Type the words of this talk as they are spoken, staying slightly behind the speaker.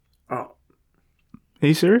Are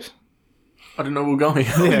you serious? I didn't know we were going.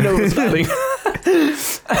 I didn't know what was happening.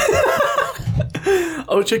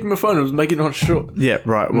 I was checking my phone. I was making on sure. Yeah,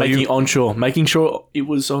 right. Well, Making sure it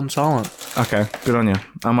was on silent. Okay, good on you.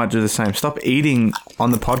 I might do the same. Stop eating on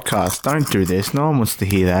the podcast. Don't do this. No one wants to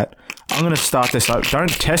hear that. I'm going to start this up. Don't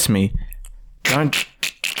test me. Don't.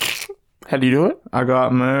 How do you do it? I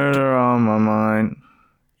got murder on my mind.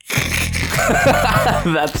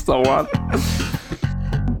 That's the one.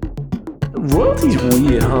 Royalty's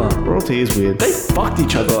weird, huh? Royalty is weird. They fucked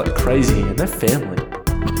each other like crazy and they're family.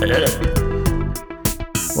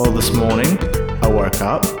 Well, this morning, I woke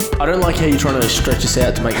up. I don't like how you're trying to stretch this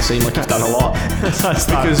out to make it seem like you've done a lot.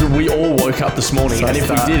 Because we all woke up this morning, and if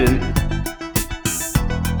we didn't...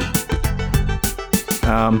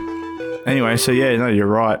 Anyway, so yeah, no, you're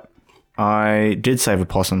right. I did save a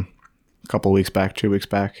possum a couple of weeks back, 2 weeks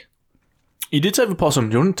back. You did save a possum.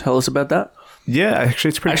 Do you want to tell us about that? Yeah, actually,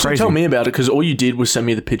 it's pretty crazy. Tell me about it, because all you did was send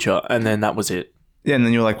me the picture, and then that was it. Yeah, and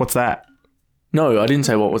then you were like, what's that? No, I didn't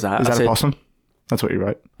say what was that. Is that a possum? That's what you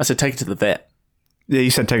wrote. I said take it to the vet. Yeah,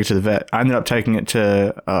 you said take it to the vet. I ended up taking it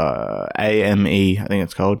to AME, I think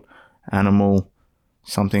it's called. Animal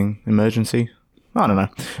something emergency. I don't know.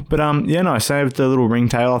 But yeah, no, I saved the little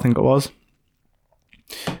ringtail, I think it was.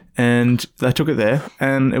 And they took it there,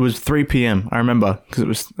 and it was 3 p.m. I remember,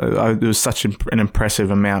 because it was such an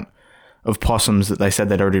impressive amount of possums that they said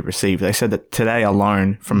they'd already received. They said that today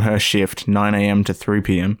alone, from her shift, 9 a.m. to 3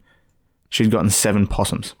 p.m., she'd gotten 7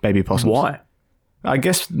 possums, baby possums. Why? I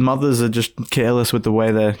guess mothers are just careless with the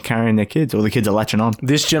way they're carrying their kids, or the kids are latching on.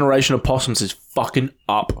 This generation of possums is fucking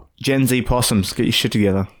up. Gen Z possums, get your shit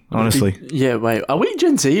together, honestly. Yeah, wait. Are we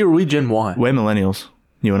Gen Z or are we Gen Y? We're millennials,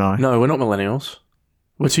 you and I. No, we're not millennials.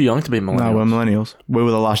 We're too young to be millennials. No, we're millennials. We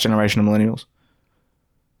were the last generation of millennials.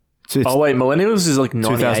 It's oh, wait, millennials is like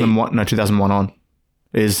 98. 2001, no, 2001 on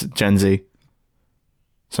is Gen Z.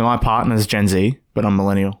 So my partner's Gen Z, but I'm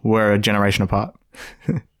millennial. We're a generation apart.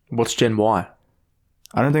 What's Gen Y?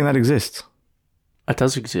 I don't think that exists. It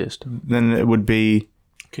does exist. Then it would be...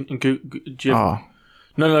 No,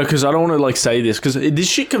 because I don't want to like say this, because this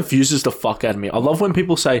shit confuses the fuck out of me. I love when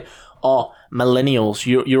people say, oh, millennials,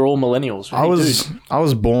 you're all millennials. Hey, I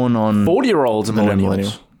was born on... 40-year-olds are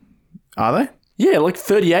millennials. Are they? Yeah, like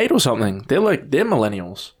 38 or something. They're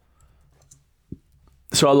millennials.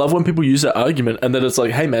 So I love when people use that argument and then it's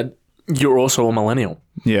like, hey man, you're also a millennial.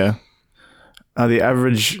 Yeah. The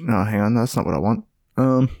average... No, hang on. That's not what I want.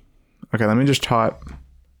 Okay, let me just type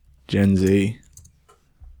Gen Z.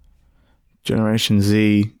 Generation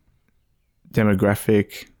Z.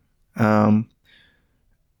 Demographic.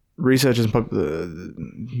 Researchers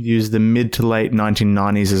use the mid to late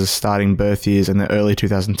 1990s as a starting birth years and the early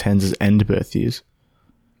 2010s as end birth years.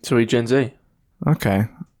 So we're Gen Z. Okay.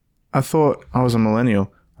 I thought I was a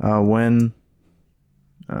millennial. When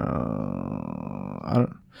a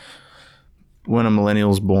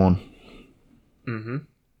millennial's born? Mm-hmm.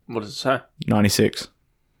 What does it say? 96.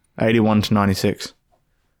 81 to 96.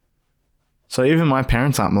 So even my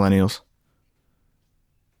parents aren't millennials.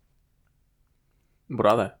 What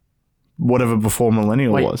are they? Whatever before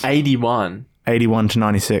millennial was. 81? 81 to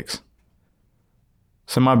 96.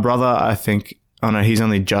 So my brother, I think... Oh no, he's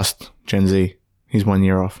only just Gen Z. He's 1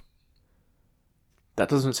 year off. That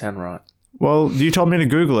doesn't sound right. Well, you told me to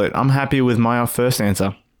Google it. I'm happy with my first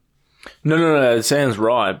answer. No. It sounds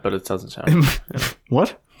right, but it doesn't sound right.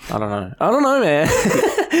 What? I don't know, man.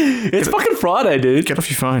 It's fucking Friday, dude. Get off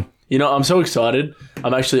your phone. You know, I'm so excited.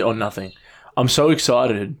 I'm actually on nothing. I'm so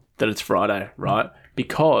excited that it's Friday, right?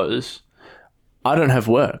 Because I don't have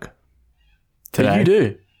work. Today? But you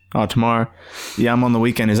do. Oh, tomorrow. Yeah, I'm on the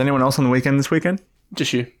weekend. Is anyone else on the weekend this weekend?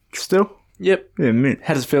 Just you. Still? Yep. Yeah, mint.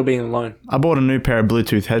 How does it feel being alone? I bought a new pair of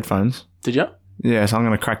Bluetooth headphones. Did you? Yeah, so I'm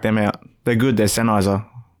going to crack them out. They're good. They're Sennheiser.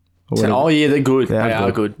 Oh, yeah, they're good. They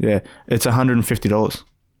are good. Yeah. It's $150.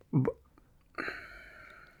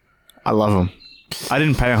 I love them. I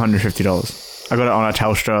didn't pay $150. I got it on a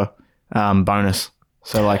Telstra bonus.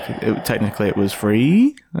 So, like, technically it was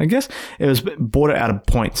free, I guess. It was bought it out of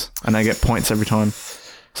points, and I get points every time.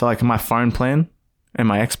 So, like, my phone plan and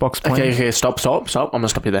my Xbox plan. Okay, stop. I'm going to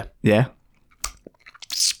stop you there. Yeah.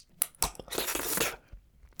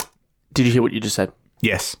 Did you hear what you just said?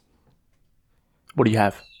 Yes. What do you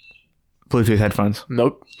have? Bluetooth headphones.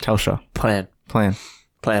 Nope. Telstra. Plan.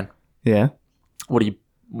 Yeah. What do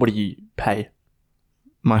you pay?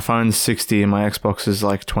 My phone's 60 and my Xbox is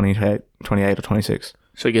like 28 or 26.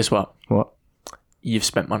 So guess what? What? You've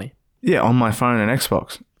spent money. Yeah, on my phone and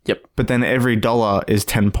Xbox. Yep. But then every dollar is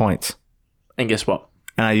 10 points. And guess what?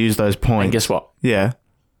 And I use those points. And guess what? Yeah.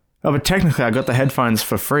 Oh, but technically I got the headphones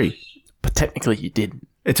for free. But technically you didn't.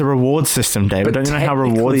 It's a reward system, David. Don't you know how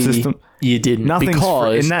reward Technically, system? You didn't. Nothing's because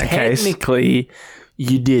free. In that case- technically,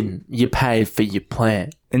 you didn't. You paid for your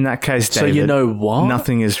plan. In that case, So David, you know what?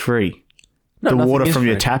 nothing is free. No, The nothing water is from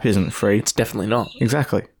your free. tap isn't free. It's definitely not.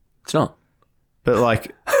 Exactly. It's not. But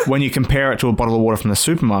like when you compare it to a bottle of water from the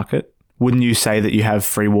supermarket, wouldn't you say that you have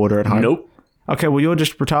free water at home? Nope. Okay, well you're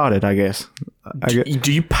just retarded, I guess.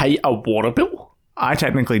 Do you pay a water bill? I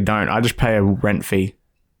technically don't. I just pay a rent fee,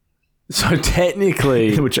 So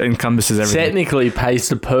technically, which encompasses everything. technically pays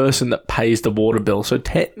the person that pays the water bill. So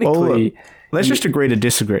technically, Let's just agree to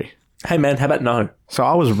disagree. hey man, how about no? So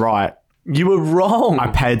I was right. You were wrong. I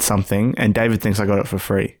paid something, and David thinks I got it for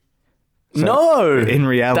free. no, In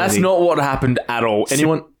reality, that's not what happened at all.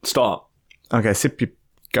 Anyone, stop. Okay, sip your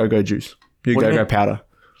go-go juice. Your What do you go-go mean? powder.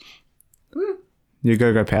 Your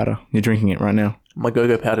go-go powder. You're drinking it right now. My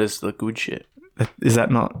go-go powder is the good shit. Is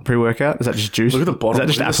that not pre-workout? Is that just juice? Look at the bottom.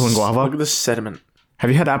 Is that just Look at apple and this- Look guava? at the sediment. Have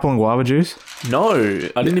you had apple and guava juice? No,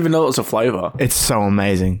 I didn't even know it was a flavor. It's so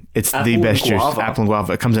amazing. It's Apple the and best juice. guava? Apple and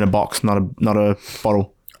guava. It comes in a box, not a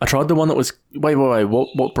bottle. I tried the one that was. Wait.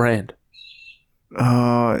 What brand? It's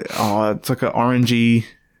like an orangey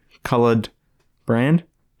colored brand.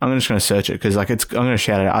 I'm just going to search it because I'm going to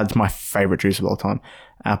shout it out. It's my favorite juice of all time.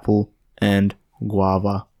 Apple and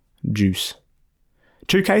guava juice.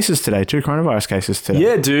 2 cases today. 2 coronavirus cases today.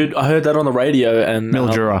 Yeah, dude. I heard that on the radio and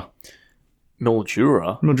Mildura.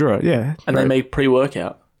 Mildura, Yeah. and they make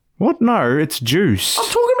pre-workout. What? No, it's juice. I'm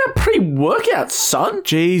talking about pre-workout, son. You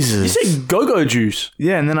Jesus. said go-go juice.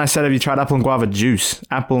 Yeah, and then I said, have you tried apple and guava juice?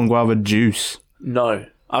 Apple and guava juice. No,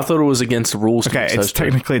 I thought it was against the rules. Okay, it's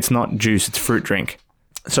technically it's not juice. It's fruit drink.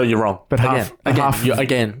 So you're wrong. But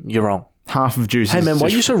You're wrong. Half of juice. Hey is man, why are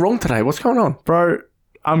just- you so wrong today? What's going on? Bro,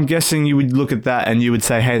 I'm guessing you would look at that and you would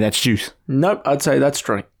say, hey, that's juice. Nope, I'd say that's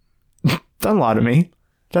drink. Don't lie to me.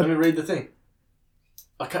 Let me read the thing.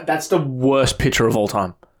 That's the worst picture of all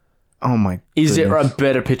time. Oh my Is there a goodness.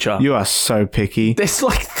 better picture? You are so picky. There's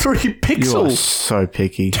like 3 You are pixels, so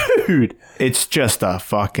picky. dude. It's just a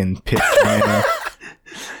fucking picture, man.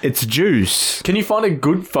 It's juice. Can you find a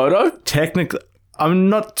good photo? Technically, I'm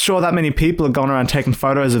not sure that many people are going around taking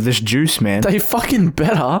photos of this juice, man. They fucking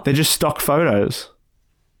better. They're just stock photos.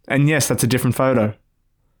 And yes, that's a different photo.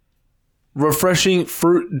 Refreshing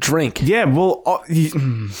fruit drink. Yeah, well,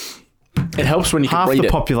 It helps when you half can read the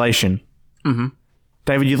it. population. Mm-hmm.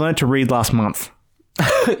 David, you learned to read last month.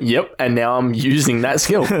 Yep, and now I'm using that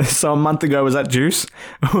skill. So a month ago, was that juice?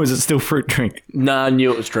 Or was it still fruit drink? Nah, I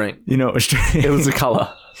knew it was drink. You know, it was drink. It was a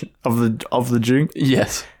color. of the drink.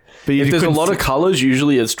 Yes. But If there's a lot of colors,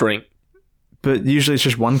 usually it's drink. but usually it's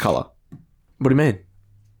just one color, What do you mean?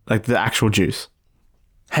 like the actual juice.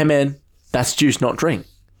 Hey man, that's juice, not drink.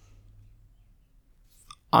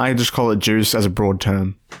 I just call it juice as a broad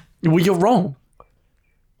term. Well, you're wrong.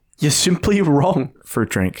 You're simply wrong. Fruit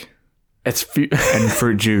drink It's and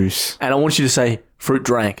fruit juice. and I want you to say fruit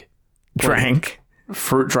drank. Drank.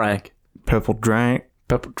 Fruit drank. Purple drank.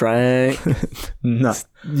 Pepper drank. No.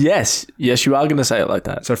 Yes, you are going to say it like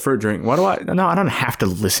that. So fruit drink. Why do I? No, I don't have to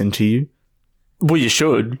listen to you. Well, you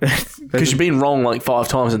should. Because you've been wrong like 5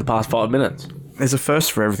 times in the past 5 minutes. There's a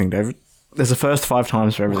first for everything, David. There's a first 5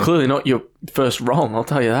 times for everything. Clearly not your first wrong, I'll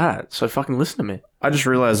tell you that. So fucking listen to me. I just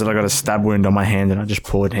realized that I got a stab wound on my hand and I just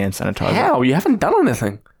poured hand sanitizer. How? You haven't done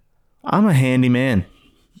anything. I'm a handy man.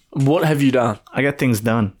 What have you done? I get things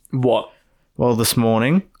done. What? Well, this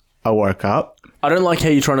morning I woke up. I don't like how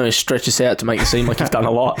you're trying to stretch this out to make it seem like you've done a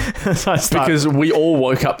lot. So Because we all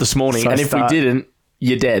woke up this morning, So I and if we didn't,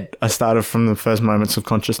 you're dead. I started from the first moments of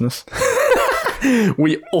consciousness.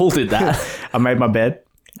 We all did that. I made my bed.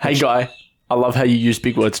 Hey, guy, I love how you use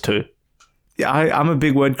big words too. Yeah, I'm a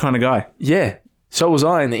big word kind of guy. Yeah, so was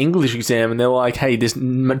I in the English exam, and they're like, hey, this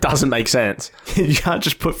doesn't make sense. You can't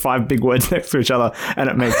just put 5 big words next to each other and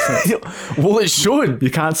it makes sense. Well, it should. You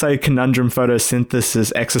can't say conundrum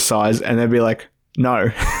photosynthesis exercise and they'd be like, no.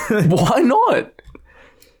 Why not?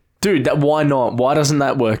 Dude, why not? Why doesn't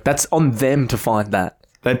that work? That's on them to find that.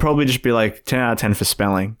 They'd probably just be like 10 out of 10 for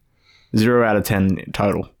spelling, 0 out of 10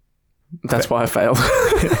 total. That's why I failed.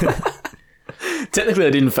 Technically, I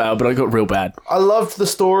didn't fail, but I got real bad. I loved the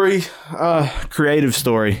story, creative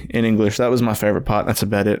story in English. That was my favorite part. That's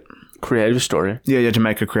about it. Creative story. Yeah, you had to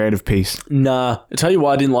make a creative piece. Nah, I tell you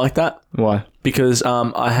why I didn't like that. Why? Because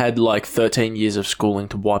I had like 13 years of schooling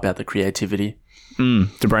to wipe out the creativity. To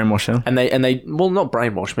brainwash them. And they well, not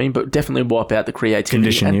brainwash me, but definitely wipe out the creativity.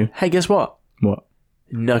 Condition And, you. Hey, guess what? What?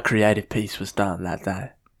 No creative piece was done that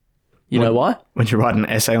day. You know why? When you write an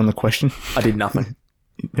essay on the question? I did nothing.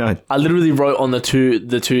 No, I literally wrote on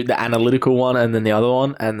the analytical one and then the other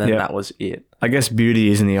one, and then Yeah. that was it. I guess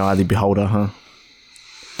beauty is in the eye of the beholder, huh?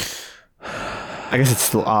 I guess it's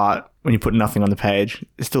still art when you put nothing on the page.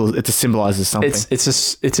 It symbolizes something.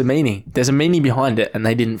 It's a meaning. There's a meaning behind it, and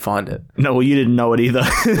they didn't find it. No, well, you didn't know it either.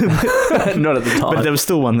 Not at the time. But there was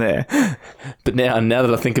still one there. But now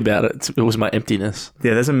that I think about it, it was my emptiness.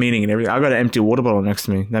 Yeah, there's a meaning in everything. I got an empty water bottle next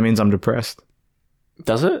to me. That means I'm depressed.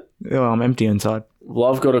 Does it? Yeah, well, I'm empty inside.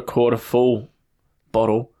 Well, I've got a quarter full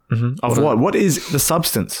bottle. Mm-hmm. Of what? What is the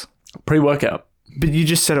substance? Pre-workout. But you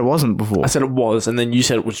just said it wasn't before. I said it was, and then you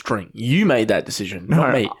said it was drink. You made that decision,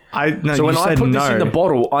 not me. So when I put this in the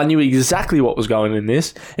bottle, I knew exactly what was going in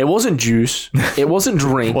this. It wasn't juice. It wasn't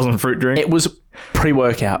drink. It wasn't fruit drink. It was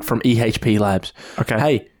pre-workout from EHP Labs. Okay.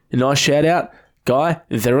 Hey, a nice shout out. Guy,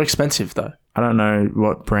 they're expensive though. I don't know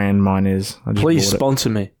what brand mine is. Please sponsor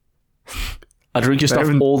me. I drink your stuff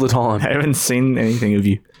all the time. I haven't seen anything of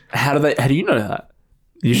you. How do you know that?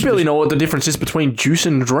 You barely know what the difference is between juice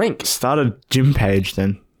and drink. Start a gym page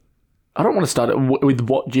then. I don't want to start it with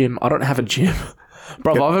what gym? I don't have a gym.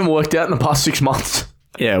 Bro, I haven't worked out in the past 6 months.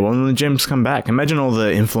 Yeah, well, when the gyms come back, imagine all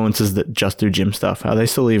the influencers that just do gym stuff. Are they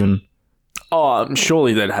still even... Oh,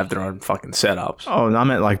 surely they'd have their own fucking setups. Oh, I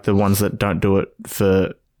meant like the ones that don't do it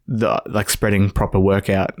for the like spreading proper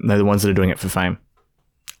workout. They're the ones that are doing it for fame.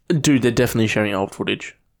 Dude, they're definitely sharing old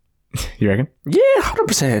footage. You reckon? Yeah,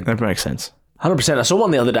 100%. That makes sense. 100%. I saw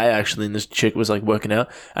one the other day, actually, and this chick was, like, working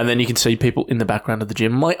out, and then you can see people in the background of the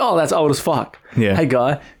gym. I'm like, oh, that's old as fuck. Yeah. Hey,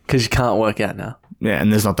 guy, because you can't work out now. Yeah,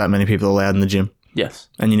 and there's not that many people allowed in the gym. Yes.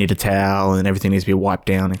 And you need a towel, and everything needs to be wiped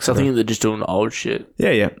down, etc. So I think they're just doing old shit.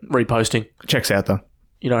 Yeah. Reposting. Checks out, though.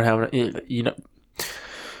 You don't have... You know...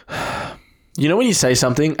 You know when you say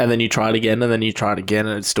something, and then you try it again, and then you try it again,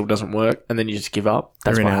 and it still doesn't work, and then you just give up?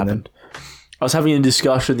 That's what happened. I was having a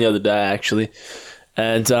discussion the other day, actually,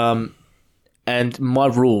 and my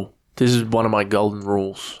rule, this is one of my golden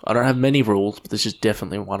rules. I don't have many rules, but this is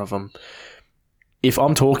definitely one of them. If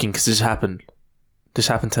I'm talking, because this happened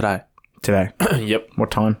today. Today? Yep.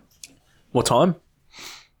 What time? What time?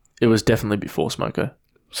 It was definitely before Smoko.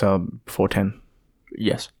 So, before 10?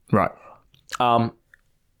 Yes. Right.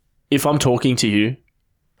 If I'm talking to you,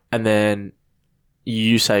 and then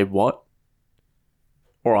you say what,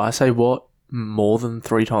 or I say what, more than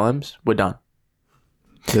 3 times, we're done.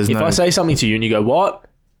 If I say something to you and you go, what?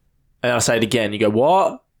 And I say it again, you go,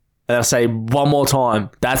 what? And I say one more time,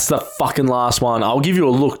 that's the fucking last one. I'll give you a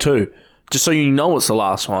look too, just so you know it's the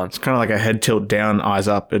last one. It's kind of like a head tilt down, eyes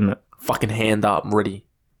up, isn't it? Fucking hand up, ready.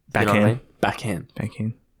 Backhand. You know what I mean? Backhand.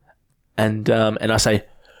 Backhand. And I say,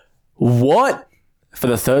 what? For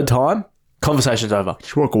the 3rd time, conversation's over.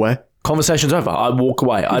 Just walk away. Conversation's over. I walk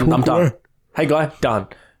away. I'm done. Hey, guy, done.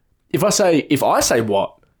 If I say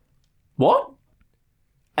what?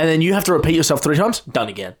 And then you have to repeat yourself 3 times, done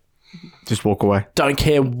again. Just walk away. Don't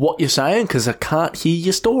care what you're saying because I can't hear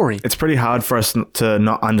your story. It's pretty hard for us to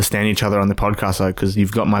not understand each other on the podcast, though, because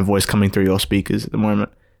you've got my voice coming through your speakers at the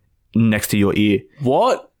moment, next to your ear.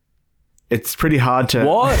 What? It's pretty hard to...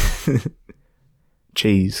 What?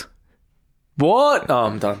 Cheese. What? Oh,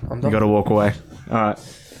 I'm done. You got to walk away. All right.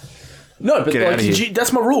 No, but like,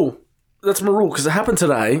 that's my rule. That's my rule because it happened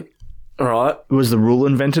today. All right. Was the rule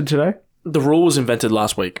invented today? The rule was invented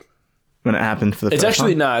last week. When it happened for the first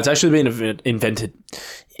time? No, it's actually been invented.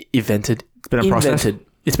 It's been a process?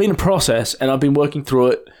 It's been a process, and I've been working through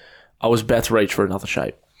it. I was about to reach for another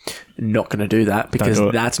shape. Not going to do that because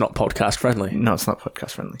that's not podcast friendly. No, it's not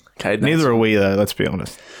podcast friendly. Okay. Neither are we, though, let's be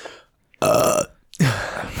honest.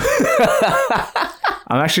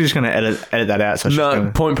 I'm actually just going to edit that out.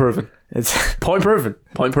 So point proven. It's point proven.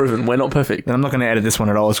 Point proven. We're not perfect. And I'm not going to edit this one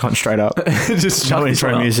at all. It's gone straight up. Just no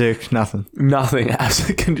intro music, nothing. Nothing.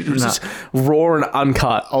 Absolutely. Just raw and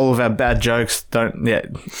uncut. All of our bad jokes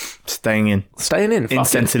staying in. Staying in.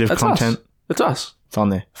 Insensitive content. It's us. It's on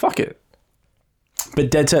there. Fuck it.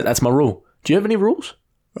 But dead set, that's my rule. Do you have any rules?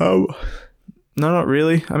 Oh, no, not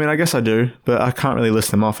really. I mean, I guess I do, but I can't really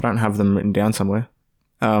list them off. I don't have them written down somewhere.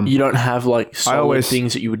 You don't have like solid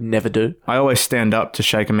things that you would never do? I always stand up to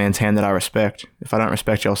shake a man's hand that I respect. If I don't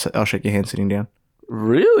respect you, I'll shake your hand sitting down.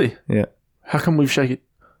 Really? Yeah. How come we've shaken?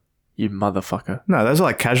 You motherfucker. No, those are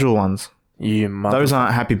like casual ones. You motherfucker. Those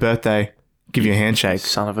aren't happy birthday, give you a handshake.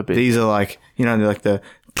 Son of a bitch. These are like, they're like the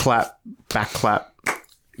clap, back clap,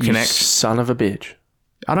 connect. You son of a bitch.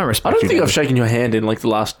 I don't respect you. I don't think I've shaken your hand in like the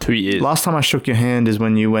last 2 years. Last time I shook your hand is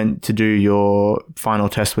when you went to do your final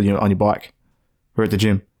test on your bike. We're at the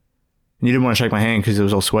gym. And you didn't want to shake my hand because it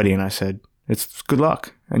was all sweaty. And I said, it's good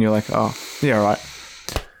luck. And you're like, oh, yeah, all right.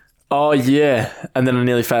 Oh, yeah. And then I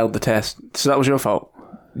nearly failed the test. So that was your fault.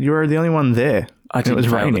 You were the only one there. I didn't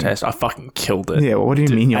fail fail the test. I fucking killed it. Yeah, well, what do you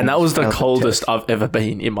mean? And that was the coldest I've ever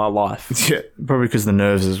been in my life. Yeah, probably because of the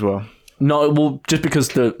nerves as well. No, well, just because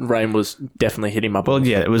the rain was definitely hitting my butt. Well,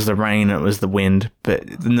 yeah, it was the rain, it was the wind, but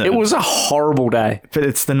It was a horrible day. But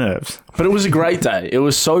it's the nerves. But it was a great day. It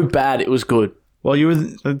was so bad, it was good. Well,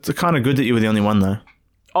 it's kind of good that you were the only one, though.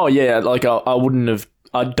 Oh, yeah, like I wouldn't have...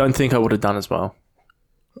 I don't think I would have done as well.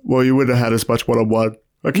 Well, you wouldn't have had as much one-on-one.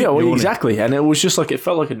 Yeah, well, exactly. And it was just like... It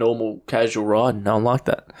felt like a normal, casual ride, and no one liked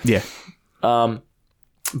that. Yeah.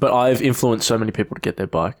 But I've influenced so many people to get their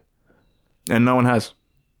bike. And no one has.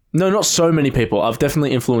 No, not so many people. I've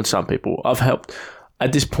definitely influenced some people. I've helped...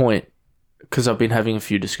 At this point, because I've been having a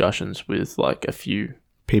few discussions with, like, a few...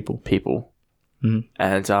 People. Mm-hmm.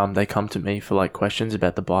 And they come to me for, like, questions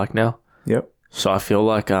about the bike now. Yep. So I feel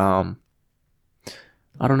like... I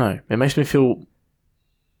don't know. It makes me feel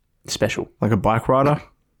special. Like a bike rider?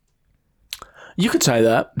 You could say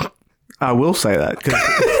that. I will say that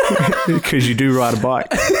because you do ride a bike.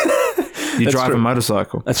 You That's drive true. a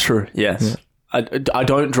motorcycle. That's true. Yes. Yeah. I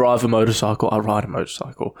don't drive a motorcycle. I ride a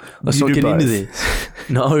motorcycle. Let's You not do get into both. this.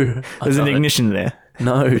 No. There's an ignition there.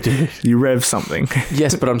 No, dude. You rev something.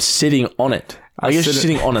 Yes, but I'm sitting on it. I guess you're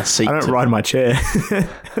sitting on a seat. I don't ride my chair.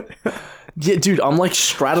 Yeah, dude, I'm like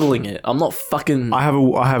straddling it. I'm not fucking... I have a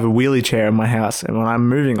wheelie chair in my house, and when I'm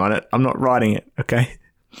moving on it, I'm not riding it, okay?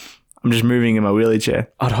 I'm just moving in my wheelie chair.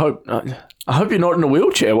 I hope you're not in a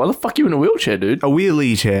wheelchair. Why the fuck are you in a wheelchair, dude? A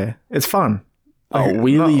wheelie chair. It's fun. A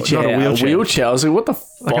wheelie chair. Not a wheelchair. I was like, what the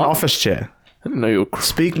fuck? Like an office chair. I didn't know you were...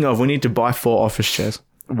 Speaking of, we need to buy 4 office chairs.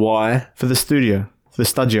 Why? For the studio. For the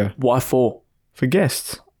studio. Why 4? For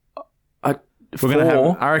guests. We're 4? gonna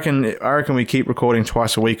have. I reckon we keep recording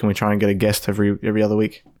twice a week, and we try and get a guest every other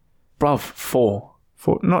week. Bruv, 4.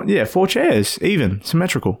 4 chairs, even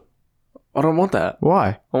symmetrical. I don't want that.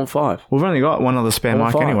 Why? I want 5. We've only got one other spare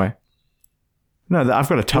mic 5. anyway. No, I've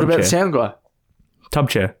got a tub What about chair. the sound guy? Tub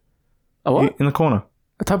chair A what? in the corner.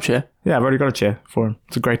 A tub chair? Yeah, I've already got a chair for him.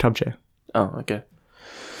 It's a great tub chair. Oh, okay.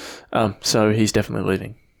 So he's definitely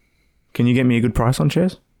leaving. Can you get me a good price on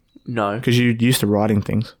chairs? No. Because you're used to riding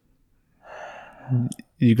things.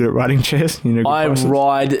 You good at riding chairs? You know, good I prices?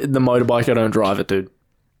 ride the motorbike. I don't drive it, dude.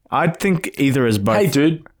 I think either is both. Hey,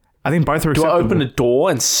 dude. I think both are Do acceptable. I open a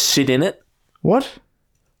door and sit in it? What?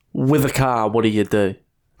 With a car, what do you do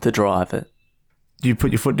to drive it? Do you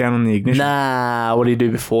put your foot down on the ignition? Nah, what do you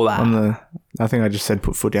do before that? I think I just said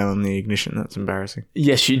put foot down on the ignition. That's embarrassing.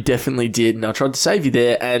 Yes, you definitely did. And I tried to save you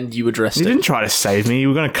there, and you addressed You it. didn't try to save me. You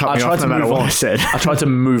were going to cut me off no matter what I said. I tried to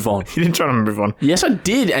move on. You didn't try to move on. Yes, I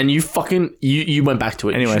did, and you fucking... You went back to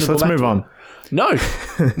it. Anyway, so let's move on. No,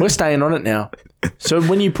 we're staying on it now. So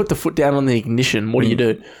when you put the foot down on the ignition, what do you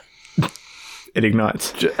do? It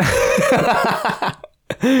ignites.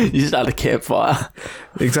 You start a campfire.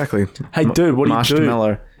 Exactly. Hey, dude, what do you do?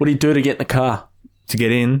 Marshmallow. What do you do to get in the car? To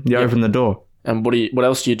get in, you open the door. And what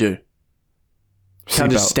else do you do? You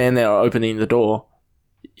can't just Seatbelt. stand there opening the door.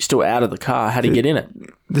 You're still out of the car. How do you get in it?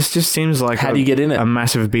 This just seems like How do you get in it? a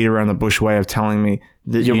massive beat around the bush way of telling me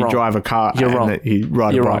that You're you wrong. drive a car You're and wrong. that you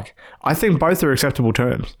ride You're a wrong. bike. I think both are acceptable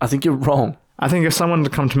terms. I think you're wrong. I think if someone to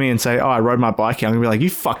come to me and say, "Oh, I rode my bike here," I'm gonna be like,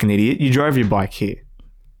 "You fucking idiot! You drove your bike here."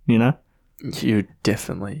 You know? You're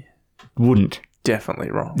definitely Wouldn't.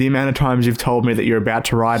 wrong. The amount of times you've told me that you're about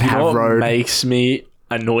to ride You know have what road. makes me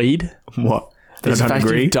annoyed? What? That Is I the don't fact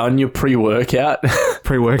agree. you've done your pre-workout.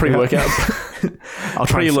 Pre-workout. Pre-workout. I'll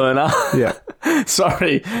try and- Pre-learner. Yeah.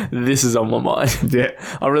 Sorry, this is on my mind. Yeah.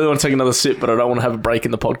 I really want to take another sip, but I don't want to have a break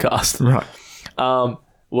in the podcast. Right.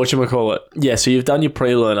 Whatchamacallit? Yeah, so you've done your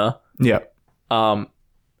pre-learner, Yeah. and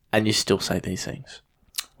you still say these things.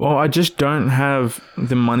 Well, I just don't have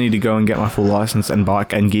the money to go and get my full license and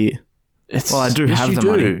bike and gear. Well, I do Yes, have you the do.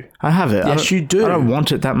 money. I have it. Yes, you do. I don't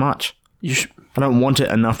want it that much. You should. I don't want it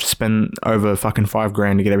enough to spend over fucking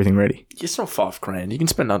 $5,000 to get everything ready. It's not $5,000. You can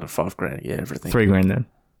spend under $5,000 to get everything. $3,000 then.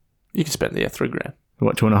 You can spend $3,000.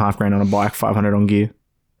 What, $2,500 on a bike, $500 on gear?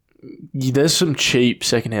 There's some cheap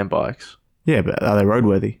secondhand bikes. Yeah, but are they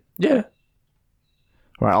roadworthy? Yeah,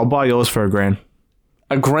 Right, I'll buy yours for $1,000.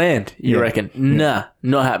 $1,000. You Yeah. reckon? Nah,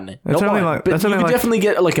 not happening. That's not only buying. like- But that's you only could like- definitely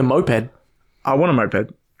get like a moped. I want a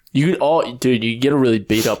moped. You could. Oh, dude, you could get a really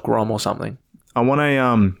beat up Grom or something. I want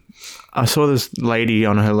a I saw this lady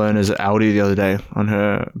on her learners at Aldi the other day on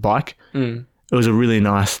her bike. Mm. It was a really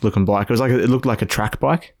nice looking bike. It was like it looked like a track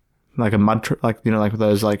bike, like a mud, like like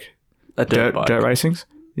those like A dirt bike. dirt racings.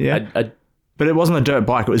 Yeah, A- but it wasn't a dirt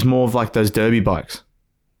bike. It was more of like those derby bikes.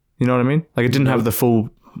 You know what I mean? Like it didn't have the full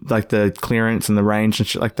like the clearance and the range and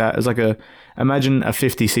shit like that. It was like imagine a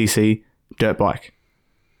 50cc dirt bike.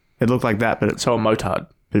 It looked like that, but so a motard.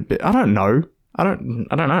 I don't know. I don't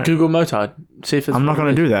know. Google motard. See if it's. I'm not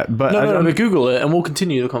going to do that. But No, but Google it and we'll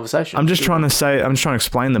continue the conversation. I'm just trying to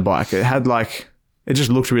explain the bike. It had like It just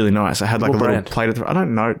looked really nice. I had like What a little brand? plate of... I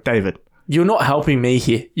don't know, David. You're not helping me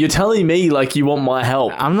here. You're telling me like you want my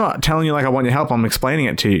help. I'm not telling you like I want your help. I'm explaining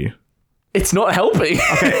it to you. It's not helping.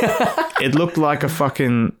 It looked like a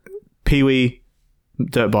fucking Pee-wee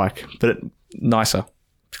dirt bike, but nicer,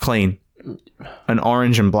 clean, an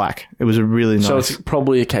orange and black. It was a really nice. So it's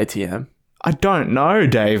probably a KTM. I don't know,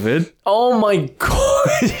 David. Oh my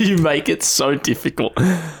God. You make it so difficult.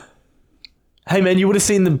 Hey man, you would have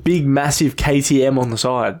seen the big, massive KTM on the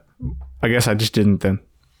side. I guess I just didn't then.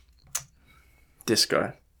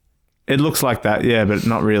 Disco. It looks like that, yeah, but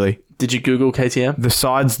not really. Did you Google KTM? The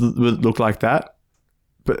sides look like that,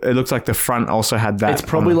 but it looks like the front also had that. It's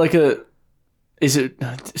probably like a... Is it...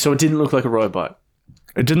 So it didn't look like a road bike?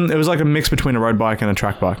 It didn't. It was like a mix between a road bike and a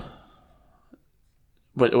track bike.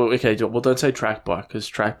 Wait, okay, well don't say track bike, because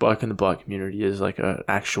track bike in the bike community is like a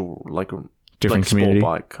actual... like a Different like community.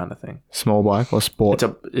 sport bike kind of thing. Small bike or sport.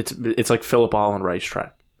 It's like Phillip Island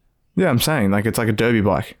racetrack. Yeah, I'm saying like it's like a derby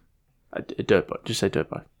bike. A dirt bike. Just say dirt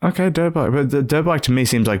bike. Okay, dirt bike. But the dirt bike to me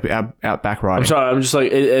seems like outback riding. I'm sorry. I'm just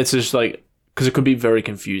like it's just like because it could be very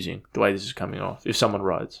confusing the way this is coming off if someone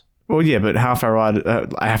rides. Well, yeah, but half our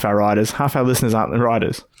listeners aren't the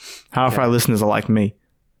riders. Half our listeners are like me,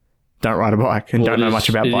 don't ride a bike and don't know much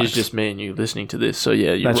about bikes. It is just me and you listening to this, so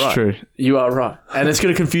yeah, you're That's right. true. You are right, and it's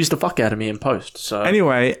going to confuse the fuck out of me in post. So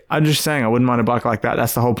Anyway, I'm just saying I wouldn't mind a bike like that.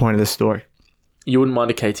 That's the whole point of this story. you wouldn't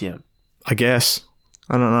mind a KTM. I guess.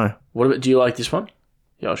 I don't know. What about? Do you like this one?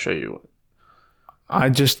 Yeah, I'll show you. I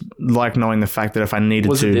just like knowing the fact that if I needed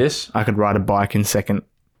Was it to, this? I could ride a bike in second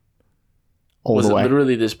all Was the it way.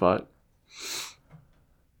 literally this bike?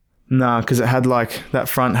 Nah, because it had like that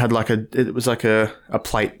front had like it was like a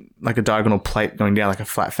plate, like a diagonal plate going down, like a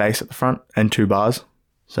flat face at the front and 2 bars.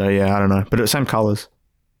 So yeah, I don't know, but it was same colors.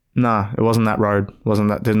 Nah, it wasn't that road.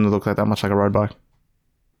 Didn't look like that much like a road bike.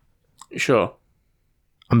 Sure.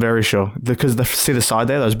 I'm very sure because see the side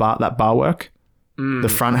there, that bar work. The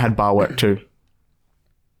front had bar work too.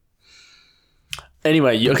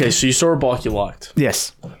 Anyway, okay, so you saw a bike you liked.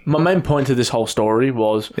 Yes. My main point to this whole story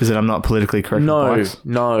was Is that I'm not politically correct? no, with bikes?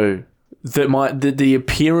 no, that the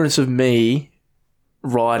appearance of me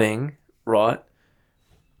riding right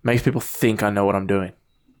makes people think I know what I'm doing.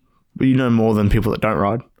 But you know more than people that don't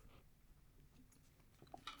ride.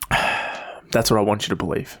 That's what I want you to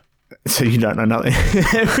believe. So you don't know nothing.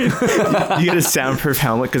 You get a soundproof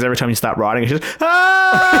helmet because every time you start riding, it's just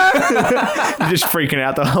ah! You're just freaking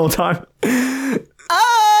out the whole time.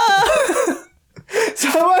 Ah!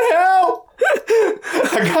 Someone help!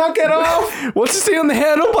 I can't get off. What's this thing on the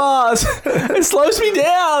handlebars? It slows me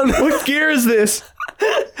down. What gear is this?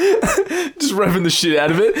 Just revving the shit out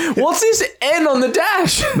of it. What's this N on the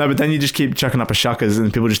dash? No, but then you just keep chucking up a shuckers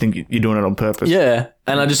and people just think you're doing it on purpose. Yeah,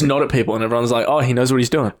 and I just nod at people and everyone's like, oh, he knows what he's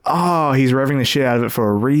doing. Oh, he's revving the shit out of it for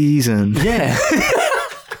a reason. Yeah.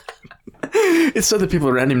 It's so that people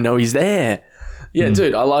around him know he's there. Yeah,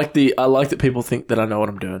 dude, I like that people think that I know what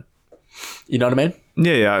I'm doing. You know what I mean?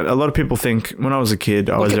 Yeah. A lot of people think when I was a kid,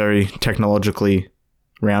 I was very technologically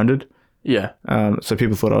rounded. Yeah. So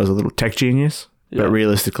people thought I was a little tech genius, but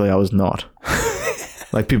realistically, I was not.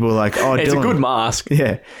 Like people were like, "Oh, It's Dylan." a good mask.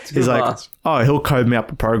 Yeah, he's like, mask. "Oh, he'll code me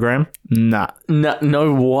up a program." Nah,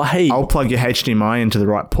 No way. I'll plug your HDMI into the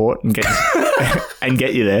right port and get and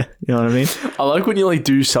get you there. You know what I mean? I like when you like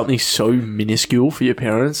do something so minuscule for your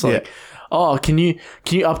parents, like. Yeah. Oh, can you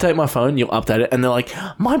update my phone? You'll update it, and they're like,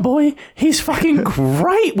 "My boy, he's fucking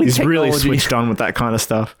great with He's technology." really switched on with that kind of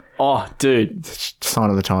stuff. Oh, dude, It's a sign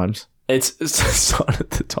of the times. it's a sign of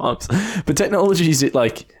the times. But technology is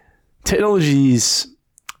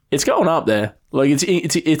it's going up there. Like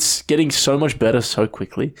it's getting so much better so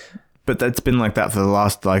quickly. But that's been like that for the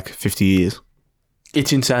last like 50 years.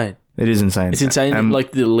 It's insane. It is insane. It's insane. And,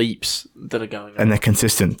 Like the leaps that are going on. and they're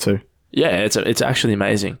consistent too. Yeah, it's actually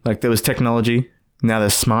amazing. Like there was technology, now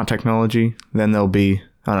there's smart technology. Then there'll be,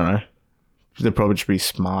 I don't know, they'll probably just be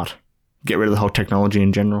smart. Get rid of the whole technology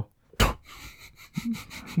in general.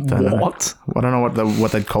 What? I don't know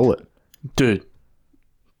what they'd call it. Dude,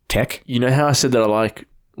 Tech? you know how I said that I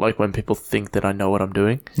like when people think that I know what I'm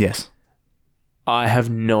doing? Yes. I have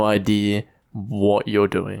no idea what you're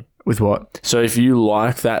doing. With what? So if you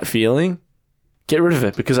like that feeling, get rid of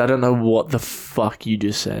it because I don't know what the fuck you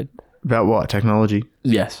just said. About what? Technology?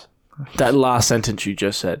 Yes. That last sentence you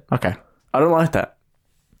just said. Okay. I don't like that.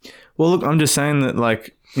 Well, look, I'm just saying that,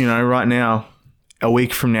 like, you know, right now, a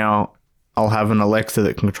week from now, I'll have an Alexa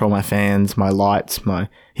that can control my fans, my lights, my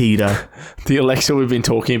heater. The Alexa we've been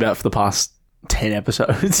talking about for the past 10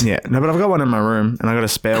 episodes. Yeah. No, but I've got one in my room, and I've got a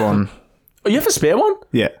spare one. Oh, you have a spare one?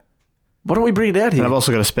 Yeah. Why don't we bring it out And here? I've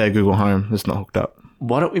also got a spare Google Home that's not hooked up.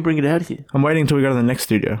 Why don't we bring it out here? I'm waiting until we go to the next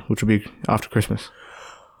studio, which will be after Christmas.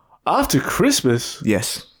 After Christmas?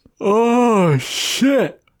 Yes. Oh,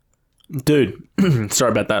 shit. Dude, sorry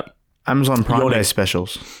about that. Amazon Prime Yawning. Day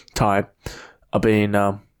specials. Ty, I've been...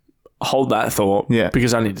 hold that thought. Yeah.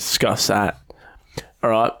 Because I need to discuss that. All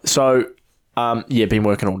right. So, been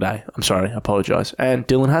working all day. I'm sorry. I apologize. And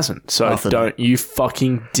Dylan hasn't. So Half the don't you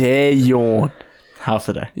fucking dare yawn. Half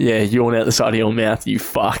a day. Yeah, yawn out the side of your mouth, you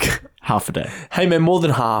fuck. Half a day. Hey, man, more than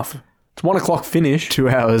half. It's 1 o'clock finish. 2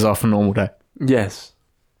 hours off a normal day. Yes.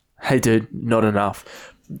 Hey, dude, not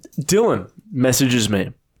enough. Dylan messages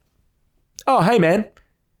me. Oh, hey, man.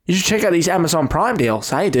 You should check out these Amazon Prime deals.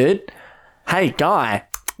 Hey, dude. Hey, guy.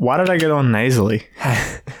 Why did I get on nasally?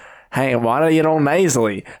 Hey, why do you get all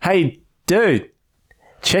nasally? Hey, dude.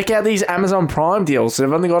 Check out these Amazon Prime deals.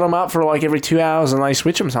 They've only got them up for like every 2 hours and they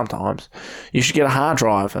switch them sometimes. You should get a hard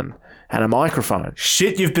drive and a microphone.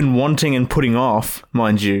 Shit you've been wanting and putting off,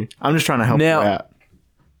 mind you. I'm just trying to help you out.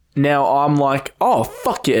 Now I'm like, oh,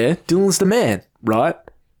 fuck yeah, Dylan's the man, right?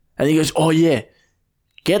 And he goes, oh yeah,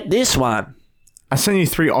 get this one. I sent you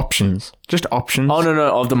 3 options. Just options. Oh,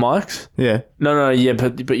 no, of the mics? Yeah. No, yeah,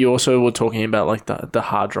 but you also were talking about like the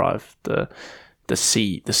hard drive, the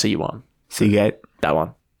C one. Seagate. That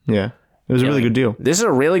one. Yeah. It was a really good deal. This is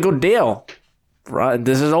a really good deal. Right?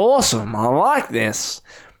 This is awesome. I like this.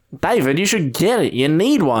 David, you should get it. You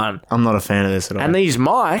need one. I'm not a fan of this at all. And these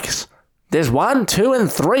mics, there's 1, 2,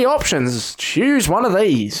 and 3 options. Choose one of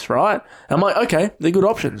these, right? I'm like, okay, they're good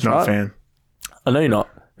options, not right? a fan. I know you're not.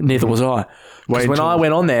 Neither was I. Because when I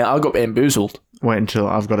went on there, I got bamboozled. Wait until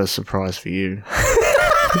I've got a surprise for you.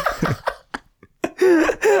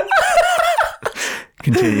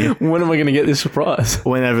 Continue. When am I going to get this surprise?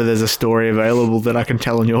 Whenever there's a story available that I can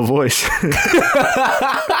tell in your voice.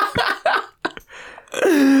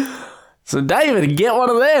 So, David, get one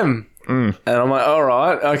of them. And I'm like, all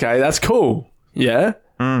right, okay, that's cool. Yeah?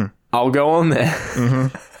 I'll go on there.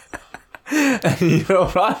 And you know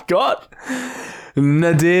what I've got?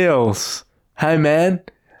 The deals. Hey, man,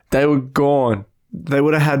 they were gone. There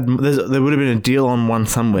would have been a deal on one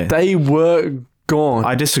somewhere. They were gone.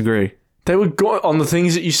 I disagree. They were gone on the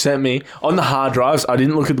things that you sent me. On the hard drives, I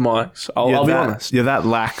didn't look at the mics. I'll be honest. You're that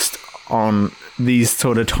laxed on these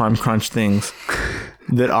sort of time crunch things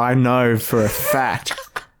that I know for a fact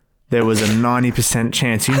there was a 90%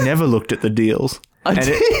 chance you never looked at the deals. I did.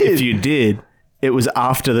 If you did, it was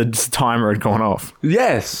after the timer had gone off.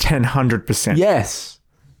 Yes. 100%. Yes.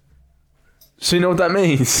 So you know what that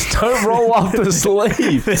means? Don't roll up the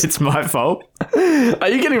sleeve. It's my fault. Are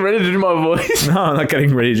you getting ready to do my voice? No, I'm not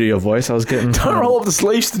getting ready to do your voice. I was getting... Don't roll up the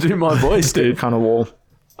sleeves to do my voice, dude. Kind of wall.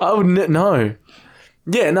 I wouldn't know.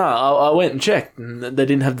 Yeah, no, I went and checked, and they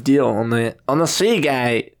didn't have the deal on the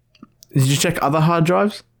Seagate. Did you check other hard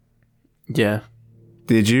drives? Yeah.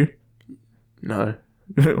 Did you? No.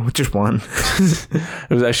 Just one.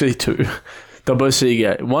 It was actually 2. They're both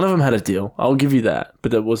Seagate. One of them had a deal. I'll give you that,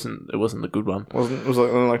 but it wasn't the good one. Was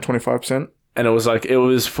only like 25%? And it was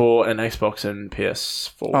for an Xbox and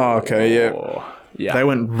PS4. Oh, okay, yeah. Yeah. They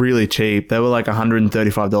went really cheap. They were like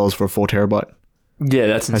 $135 for a 4 terabyte. Yeah,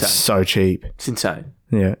 that's insane. That's so cheap. It's insane.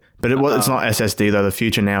 Yeah. But it's not SSD though. The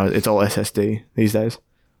future now, it's all SSD these days.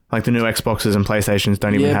 Like the new Xboxes and PlayStations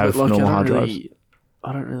don't even have normal hard drives.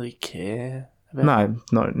 I don't really care about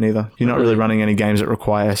No, neither. You're not really running any games that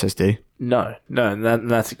require SSD. No,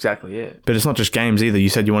 that's exactly it. But it's not just games either. You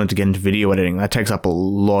said you wanted to get into video editing. That takes up a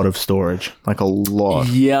lot of storage. Like a lot.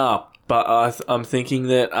 Yeah, but I'm thinking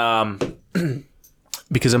that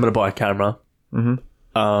because I'm going to buy a camera,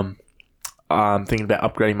 I'm thinking about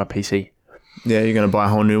upgrading my PC. Yeah, you're going to buy a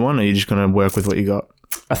whole new one or you're just going to work with what you got?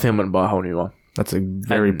 I think I'm going to buy a whole new one. That's a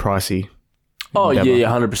very pricey endeavor. Yeah,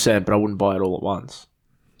 100%, but I wouldn't buy it all at once.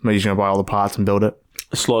 Maybe you're just going to buy all the parts and build it?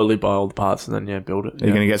 Slowly buy all the parts and then, build it. Are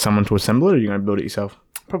you going to get someone to assemble it or are you going to build it yourself?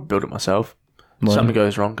 Probably build it myself. Well, Something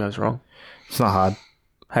goes wrong, goes wrong. It's not hard.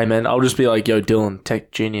 Hey, man, I'll just be like, yo, Dylan,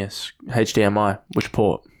 tech genius, HDMI, which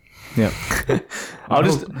port? Yeah.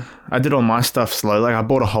 I did all my stuff slow. Like I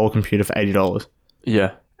bought a whole computer for $80.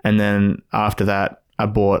 Yeah. And then after that, I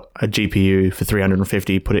bought a GPU for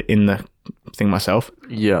 $350, put it in the thing myself.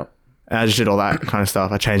 Yeah. And I just did all that kind of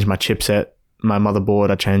stuff. I changed my chipset, my motherboard.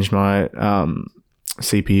 I changed my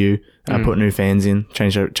CPU. I put new fans in.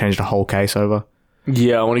 Changed a whole case over.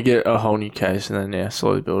 Yeah, I want to get a whole new case and then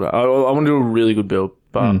slowly build it. I want to do a really good build,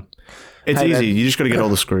 but it's easy. You just got to get all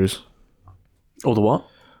the screws. All the what?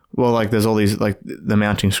 Well, like there's all these like the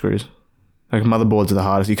mounting screws. Like motherboards are the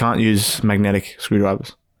hardest. You can't use magnetic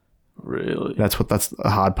screwdrivers. Really? That's the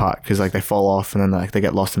hard part because like they fall off and then like they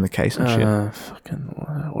get lost in the case and shit. Fucking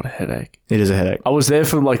what a headache. It is a headache. I was there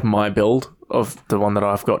for like my build of the one that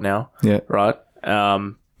I've got now. Yeah. Right.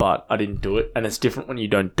 But I didn't do it, and it's different when you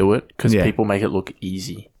don't do it because people make it look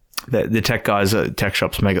easy. The tech guys at tech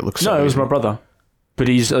shops make it look so No, it was easy. my brother, but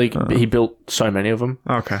he's like he built so many of them.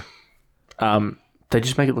 Okay. They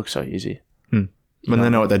just make it look so easy. When they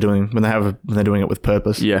know what they're doing, when they're doing it with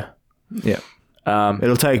purpose. Yeah. Yeah.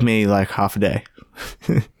 It'll take me like half a day.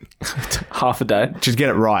 Half a day. Just get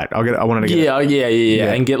it right. I wanted to get it.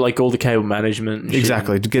 Yeah, and get like all the cable management. And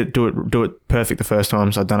Exactly. To do it perfect the first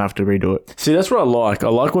time, so I don't have to redo it. See, that's what I like. I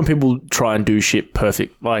like when people try and do shit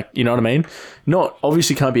perfect. Like, you know what I mean? Not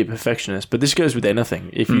obviously can't be a perfectionist, but this goes with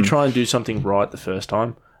anything. If you try and do something right the first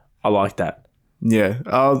time, I like that. Yeah.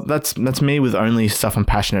 Oh, that's me with only stuff I'm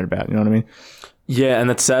passionate about. You know what I mean? Yeah,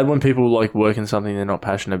 and it's sad when people like work in something they're not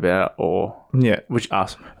passionate about, or which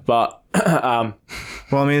us. But well,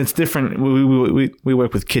 I mean, it's different. We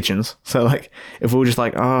work with kitchens, so like if we were just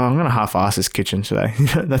like, oh, I'm gonna half-ass this kitchen today,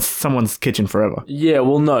 that's someone's kitchen forever. Yeah,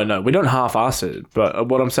 well, no, we don't half-ass it. But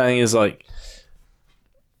what I'm saying is like,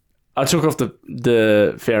 I took off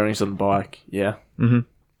the fairings on the bike, and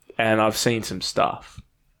I've seen some stuff,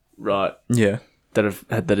 right? Yeah,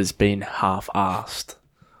 that has been half-assed.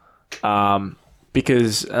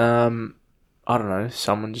 Because, I don't know,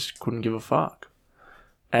 someone just couldn't give a fuck.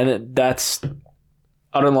 And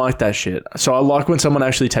I don't like that shit. So I like when someone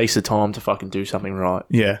actually takes the time to fucking do something right.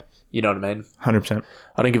 Yeah. You know what I mean? 100%.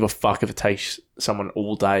 I don't give a fuck if it takes someone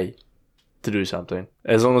all day to do something.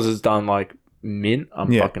 As long as it's done like mint,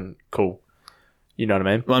 I'm fucking cool. You know what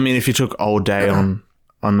I mean? Well, I mean, if you took all day on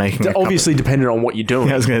making obviously dependent on what you're doing.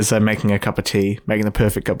 Yeah, I was going to say making a cup of tea, making the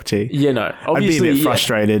perfect cup of tea. Yeah, no. I'd Obviously, be a bit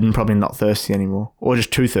frustrated and probably not thirsty anymore, or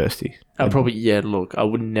just too thirsty. Look, I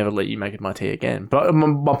would never let you make my tea again. But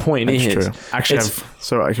my point That's is... true. Actually,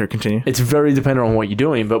 sorry, I can continue. It's very dependent on what you're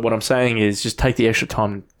doing, but what I'm saying is just take the extra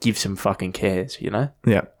time and give some fucking cares, you know?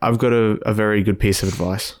 Yeah, I've got a very good piece of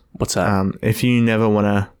advice. What's that? If you never want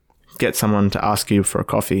to get someone to ask you for a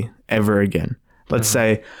coffee ever again, let's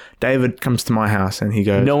say David comes to my house and he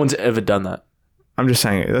goes... No one's ever done that. I'm just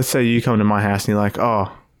saying, let's say you come to my house and you're like,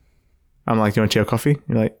 oh, I'm like, do you want your coffee?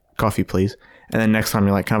 You're like, coffee, please. And then next time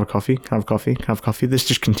you're like, can I have a coffee? Can I have a coffee? Can I have a coffee? This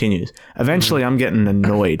just continues. Eventually I'm getting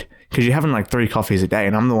annoyed because you're having like 3 coffees a day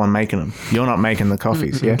and I'm the one making them. You're not making the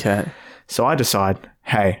coffees, yeah? Okay. So I decide,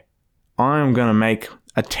 hey, I'm going to make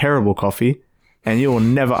a terrible coffee and you will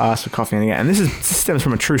never ask for coffee again. And this stems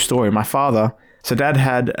from a true story. My father... So Dad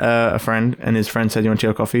had a friend, and his friend said, you want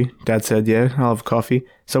your coffee? Dad said, yeah, I'll have coffee.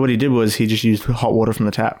 So what he did was he just used hot water from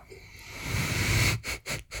the tap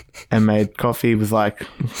and made coffee with like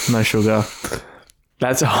no sugar.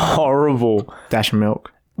 That's horrible. Dash of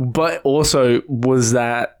milk. But also, is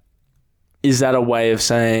that a way of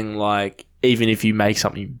saying like, even if you make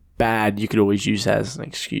something bad, you could always use that as an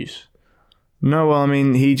excuse? No, well, I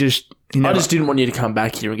mean, I just didn't want you to come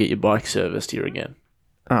back here and get your bike serviced here again.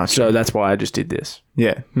 Oh, so that's why I just did this.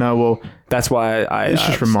 Yeah. No, well... That's why This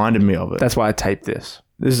just reminded me of it. That's why I taped this.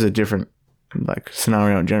 This is a different, like,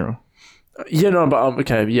 scenario in general. Yeah, no, but...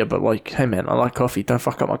 okay, yeah, but, like, hey, man, I like coffee. Don't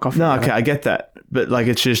fuck up my coffee. No, okay, I get that. But, like,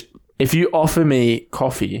 it's just... If you offer me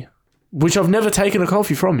coffee, which I've never taken a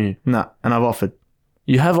coffee from you. No, and I've offered.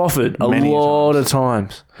 You have offered a lot of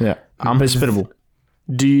times. Yeah. I'm hospitable.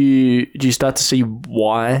 Do you start to see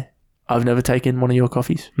why I've never taken one of your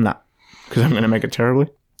coffees? No. Because I'm going to make it terribly.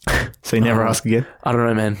 So you never ask again. I don't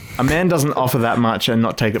know, man. A man doesn't offer that much and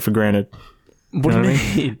not take it for granted. What do you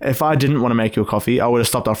mean? If I didn't want to make you a coffee, I would have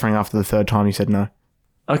stopped offering after the 3rd time you said no.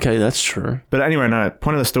 Okay, that's true. But anyway, no.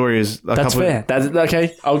 Point of the story is... That's fair. That's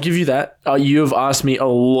okay. I'll give you that. You have asked me a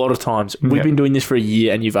lot of times. We've been doing this for a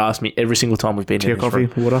year, and you've asked me every single time we've been in this coffee,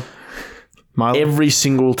 room. water, Milo. Every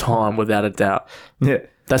single time, without a doubt. Yeah.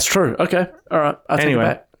 That's true. Okay. All right. I'll take it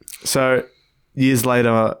back. So years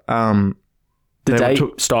later... The date,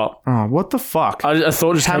 stop. Oh, what the fuck? I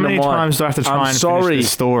thought it just How many times do I have to try and finish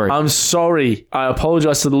this story? I'm sorry. I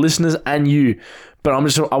apologize to the listeners and you, but I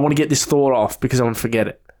want to get this thought off because I want to forget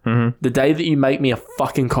it. Mm-hmm. The day that you make me a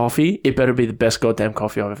fucking coffee, it better be the best goddamn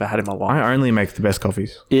coffee I've ever had in my life. I only make the best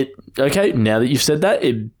coffees. Okay, now that you've said that,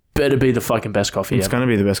 it better be the fucking best coffee ever. It's going to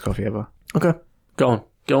be the best coffee ever. Okay, go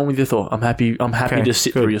on with your thought. I'm happy to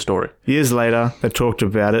sit through your story. Years later, they talked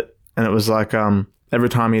about it, and it was like every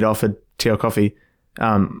time he'd offered tea or coffee,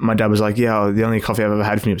 my dad was like, yeah, the only coffee I've ever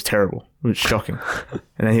had from you was terrible, which was shocking.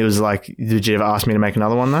 And then he was like, did you ever ask me to make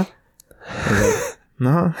another one though? I was like,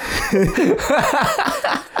 no.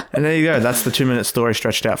 And there you go. That's the 2-minute story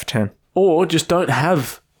stretched out for 10. Or just don't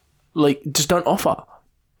offer.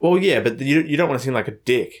 Well, yeah, but you don't want to seem like a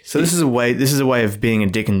dick. So this is a way of being a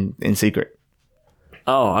dick in secret.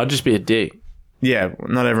 Oh, I'd just be a dick. Yeah,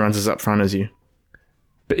 not everyone's as upfront as you.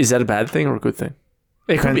 But is that a bad thing or a good thing?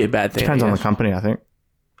 It could be a bad thing. Depends on the company, I think.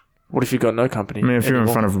 What if you've got no company? I mean, if you're in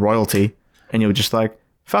front of royalty and you're just like,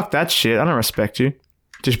 fuck that shit, I don't respect you.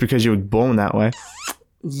 Just because you were born that way.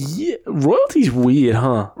 Yeah, royalty's weird,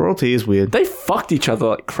 huh? Royalty is weird. They fucked each other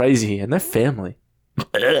like crazy and they're family.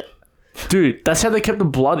 Dude, that's how they kept the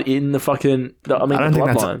blood in the fucking... I don't think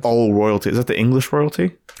that's all royalty. Is that the English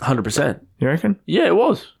royalty? 100%. You reckon? Yeah, it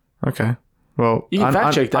was. Okay. Well, you can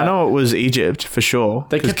fact check that. I know it was Egypt for sure.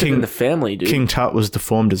 They kept it in the family, dude. King Tut was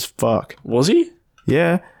deformed as fuck. Was he?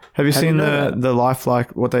 Yeah. Have you seen the life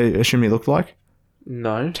like what they assume he looked like?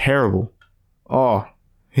 No. Terrible. Oh,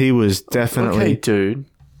 he was definitely... Okay, dude.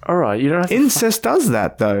 All right, you don't have to... Incest does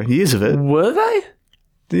that, though. Years of it. Were they?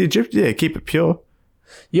 The Egypt, yeah, keep it pure.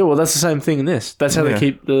 Yeah, well, that's the same thing in this. That's how they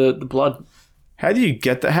keep the blood. How do you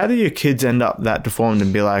get that? How do your kids end up that deformed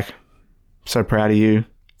and be like, so proud of you?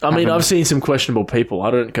 I mean, I've seen some questionable people. I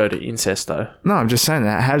don't go to incest, though. No, I'm just saying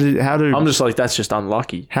that. How do? I'm just like, that's just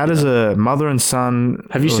unlucky. How does a mother and son...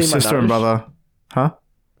 Have you seen my sister nose? and brother... Huh?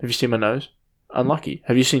 Have you seen my nose? Unlucky.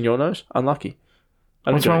 Have you seen your nose? Unlucky.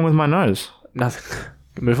 What's wrong with my nose? Nothing.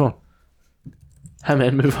 Move on. Hey,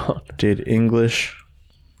 man, move on. Did English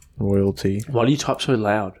royalty... Why do you type so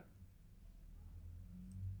loud?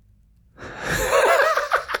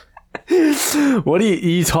 What do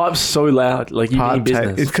you type so loud? Like you mean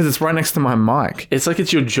business? It's because it's right next to my mic. It's like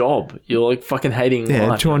it's your job. You're like fucking hating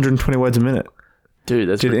life. 220 words a minute. Dude,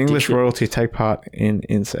 that's Did ridiculous. English royalty take part in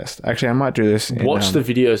incest? Actually, I might do this. Watch the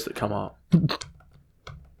videos that come up.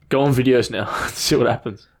 Go on videos now. See what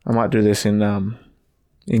happens. I might do this in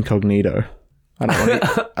incognito. I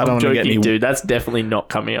don't want to get any. Dude, that's definitely not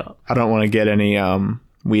coming up. I don't want to get any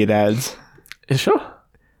weird ads. Sure.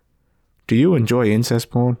 Do you enjoy incest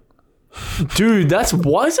porn? Dude,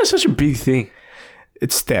 why is that such a big thing?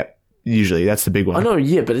 It's step. Usually, that's the big one. I know,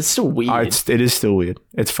 yeah, but it's still weird. It is still weird.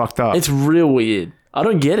 It's fucked up. It's real weird. I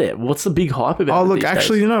don't get it. What's the big hype about it? Oh, look,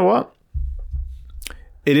 actually, you know what?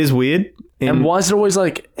 It is weird. And why is it always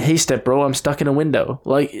like, hey, step bro, I'm stuck in a window?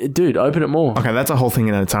 Like, dude, open it more. Okay, that's a whole thing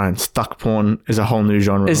in its own. Stuck porn is a whole new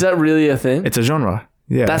genre. Is that really a thing? It's a genre.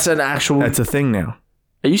 Yeah. That's an actual... That's a thing now.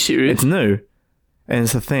 Are you serious? It's new. And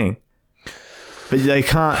it's a thing. But they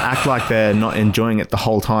can't act like they're not enjoying it the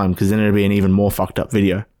whole time because then it'd be an even more fucked up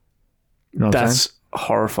video. You know what I'm saying?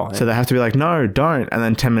 Horrifying. So they have to be like, no, don't. And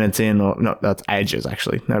then 10 minutes in, or no, that's ages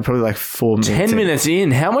actually. No, probably like 4 minutes 10 minutes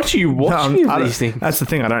in? How much are you watching of these things? That's the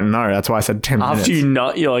thing. I don't know. That's why I said 10 minutes. After you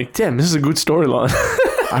nut, you're like, damn, this is a good storyline.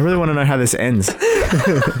 I really want to know how this ends.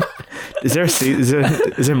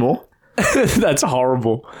 Is there more? That's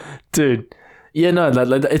horrible. Dude. Yeah, no,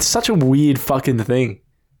 it's such a weird fucking thing.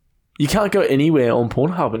 You can't go anywhere on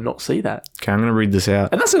Pornhub and not see that. Okay, I'm going to read this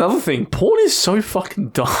out. And that's another thing. Porn is so fucking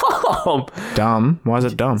dumb. Dumb? Why is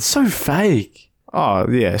it dumb? It's so fake. Oh,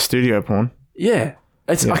 yeah, studio porn. Yeah.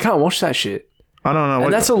 I can't watch that shit. I don't know.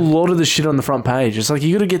 And that's a lot of the shit on the front page. It's like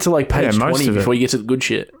you got to get to like page 20 before you get to the good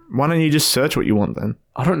shit. Why don't you just search what you want then?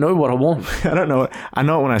 I don't know what I want. I don't know. I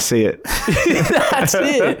know it when I see it. That's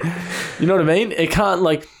it. You know what I mean? It can't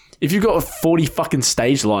like... If you've got 40 fucking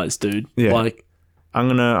stage lights, dude, like... I'm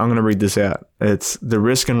gonna read this out. It's the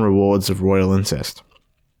risk and rewards of royal incest.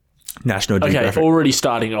 National Geographic. Okay, already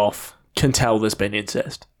starting off, can tell there's been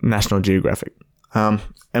incest. National Geographic. And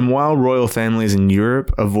while royal families in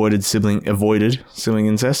Europe avoided sibling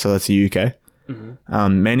incest, so that's the UK,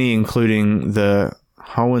 many, including the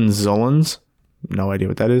Hohenzollerns, no idea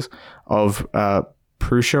what that is, of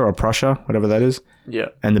Prussia, whatever that is,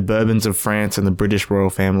 and the Bourbons of France and the British royal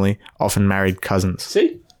family often married cousins.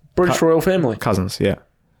 See? British royal family. Cousins, yeah.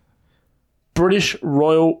 British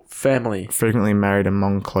royal family. Frequently married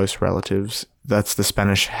among close relatives. That's the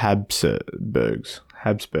Spanish Habsburgs.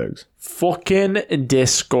 Fucking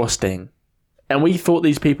disgusting. And we thought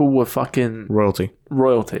these people were fucking... Royalty.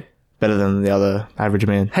 Better than the other average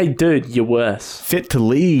man. Hey, dude, you're worse. Fit to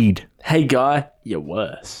lead. Hey, guy, you're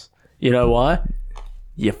worse. You know why?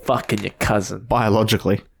 You're fucking your cousin.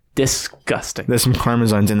 Biologically. Disgusting. There's some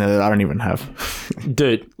chromosomes in there that I don't even have.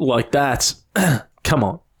 Dude, like that's... Come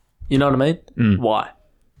on. You know what I mean? Why?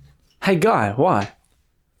 Hey, guy, why?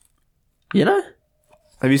 You know?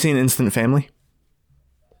 Have you seen Instant Family?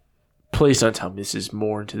 Please don't tell me this is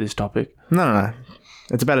more into this topic. No.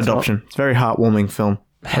 It's about adoption. It's a very heartwarming film.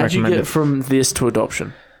 How did you get from this to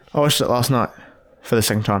adoption? I watched it last night for the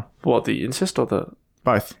second time. What, the incest or the...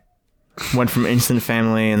 Both. Went from Instant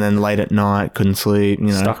Family and then late at night, couldn't sleep, you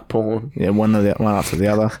know. Stuck porn. Yeah, one after the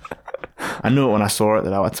other. I knew it when I saw it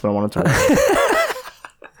that's what I wanted to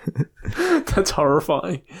watch. That's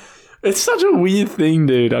horrifying. It's such a weird thing,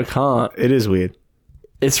 dude. I can't. It is weird.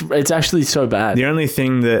 It's actually so bad. The only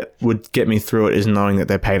thing that would get me through it is knowing that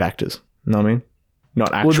they're paid actors. You know what I mean?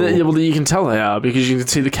 Not actual. Well, you can tell they are because you can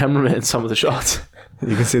see the cameraman in some of the shots.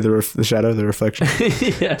 You can see the shadow, the reflection.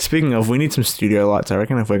 Yeah. Speaking of, we need some studio lights, I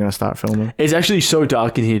reckon, if we're going to start filming. It's actually so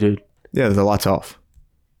dark in here, dude. Yeah, the light's off.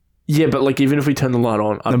 Yeah, but like even if we turn the light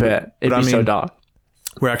on, I bet it'd be so dark.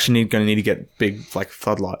 We're actually going to need to get big like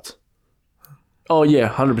floodlights. Oh yeah,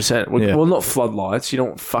 100%. Yeah. Well, not floodlights. You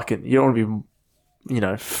don't want to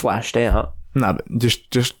be, flashed out. No, but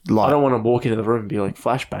just light. I don't want to walk into the room and be like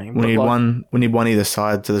flashbang. We need one either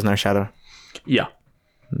side so there's no shadow. Yeah.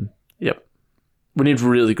 Yep. We need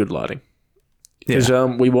really good lighting because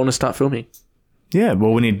we want to start filming. Yeah,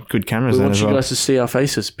 well, we need good cameras. We then want as you well. guys to see our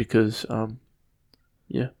faces because, I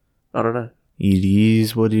don't know. It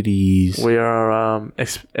is what it is. We are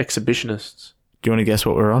exhibitionists. Do you want to guess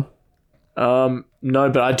what we're on? No,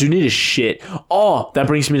 but I do need a shit. Oh, that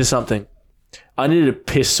brings me to something. I needed to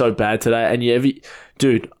piss so bad today, and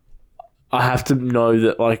dude, I have to know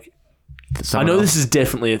that like I know this is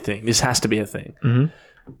definitely a thing. This has to be a thing.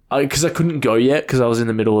 Because I couldn't go yet because I was in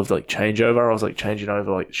the middle of like changeover. I was like changing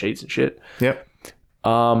over like sheets and shit. Yep.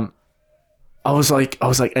 I was like,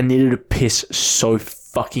 I needed to piss so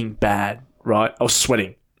fucking bad, right? I was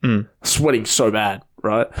sweating, sweating so bad,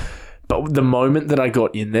 right? But the moment that I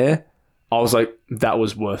got in there, I was like, that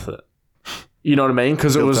was worth it. You know what I mean?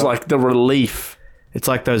 Because it was like the relief. It's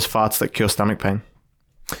like those farts that cure stomach pain.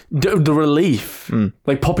 The relief.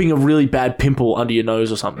 Like popping a really bad pimple under your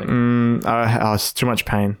nose or something. It's too much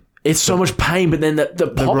pain. It's so much pain, but then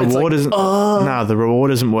the pop, reward isn't. No, the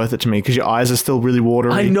reward isn't worth it to me because your eyes are still really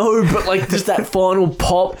watery. I know, but like just that final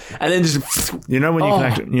pop, and then just you know when you can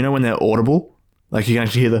actually, when they're audible, like you can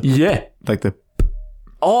actually hear the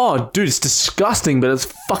Oh, dude, it's disgusting, but it's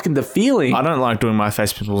fucking the feeling. I don't like doing my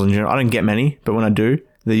face pimples in general. I don't get many, but when I do,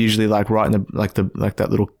 they're usually like right in the like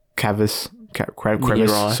that little crevice.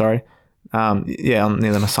 Sorry, near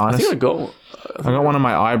my sinus. I think I got one on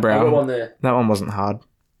my eyebrow. I got one there. That one wasn't hard.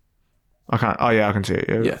 I can't. Oh yeah, I can see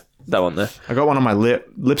it. Yeah, that one there. I got one on my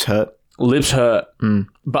lip. Lips hurt. Lips hurt,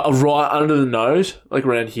 but right under the nose, like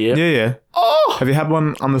around here. Yeah. Oh, have you had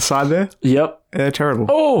one on the side there? Yep. Yeah, they're terrible.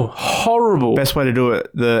 Oh, horrible. Best way to do it: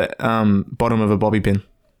 the bottom of a bobby pin.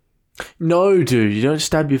 No, dude, you don't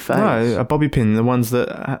stab your face. No, a bobby pin. The ones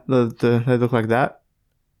that they look like that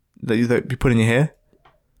you put in your hair.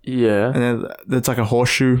 Yeah. And then it's like a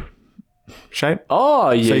horseshoe shape.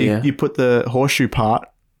 Oh yeah. So you put the horseshoe part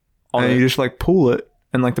on and you just like pull it,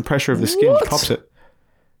 and like the pressure of the skin pops it.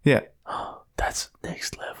 Yeah. That's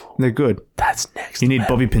next level. They're good. That's next. You need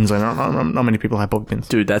bobby pins. Not many people have bobby pins.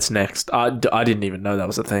 Dude, that's next. I didn't even know that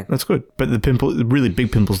was a thing. That's good. But the really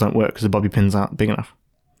big pimples don't work because the bobby pins aren't big enough.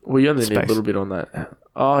 Well, you only need a little bit on that.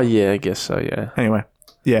 Oh, yeah, I guess so, yeah. Anyway,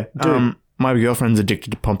 yeah. Dude. My girlfriend's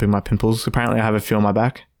addicted to pumping my pimples. Apparently, I have a few on my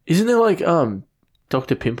back. Isn't there like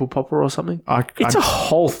Dr. Pimple Popper or something? It's a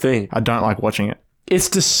whole thing. I don't like watching it. It's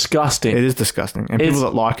disgusting. It is disgusting. And people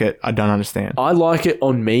that like it, I don't understand. I like it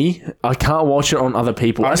on me. I can't watch it on other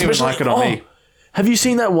people. I don't even like it on me. Have you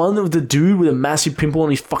seen that one with the dude with a massive pimple on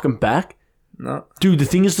his fucking back? No. Dude, the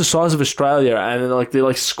thing is the size of Australia, and they're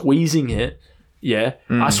like squeezing it. Yeah.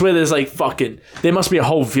 I swear there's like fucking... There must be a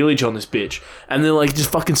whole village on this bitch. And they're like just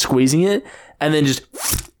fucking squeezing it, and then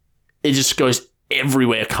it just goes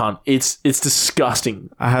everywhere, cunt. It's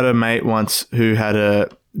disgusting. I had a mate once who had a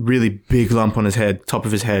really big lump on his head, top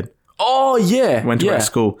of his head. Oh, yeah. Went to our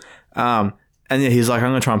school. And yeah, he's like,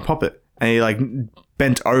 I'm going to try and pop it. And he like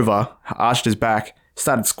bent over, arched his back,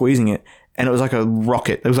 started squeezing it, and it was like a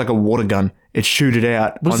rocket. It was like a water gun. It shooted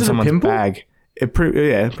out on someone's pimple? bag. Pretty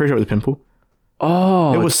sure it was a pimple.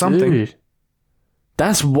 Oh, it was something. Dude.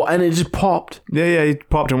 That's what, and it just popped. Yeah, he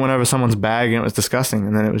popped and went over someone's bag, and it was disgusting.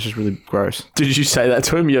 And then it was just really gross. Did you say that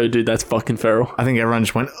to him? Yo, dude, that's fucking feral. I think everyone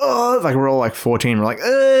just went, oh, like we're all like 14. We're like,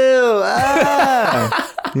 oh,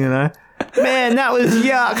 ah. You know, man, that was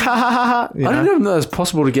yuck. I didn't even know it was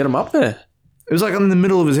possible to get them up there. It was like in the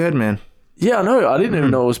middle of his head, man. Yeah, I know. I didn't even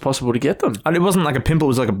know it was possible to get them. And it wasn't like a pimple. It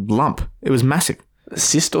was like a lump. It was massive. A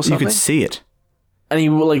cyst or something? You could see it. And he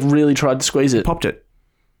like really tried to squeeze it. Popped it.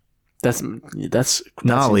 That's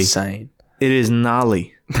gnarly. Insane. It is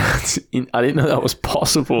gnarly. I didn't know that was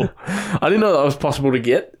possible. I didn't know that was possible to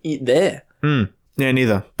get it there. Yeah,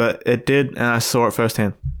 neither. But it did, and I saw it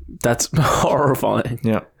firsthand. That's horrifying.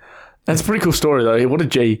 Yeah. That's a pretty cool story, though. What a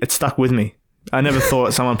G. It stuck with me. I never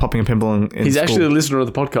thought someone popping a pimple in He's school. actually a listener of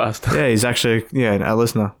the podcast. Yeah, he's actually, a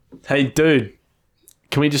listener. Hey, dude.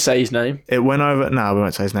 Can we just say his name? It went over... No, we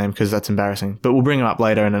won't say his name because that's embarrassing. But we'll bring him up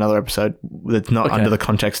later in another episode that's not under the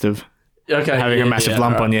context of Okay. having a massive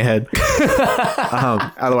lump on your head.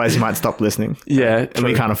 Otherwise, you might stop listening. Yeah. And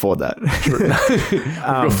we can't afford that. We've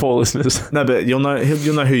got 4 listeners. No, but you'll know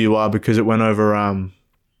who you are because it went over. I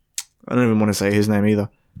don't even want to say his name either.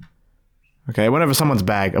 Okay, it went over someone's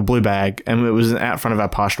bag, a blue bag, and it was out front of our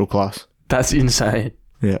pastoral class. That's insane.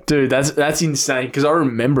 Yeah. Dude, that's insane because I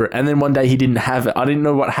remember it. And then one day he didn't have it. I didn't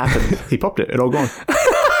know what happened. He popped it. It all gone.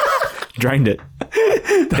 Drained it.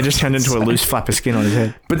 It just turned into a loose flap of skin on his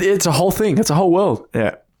head. But it's a whole thing. It's a whole world.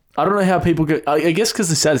 Yeah. I don't know how people get... I guess because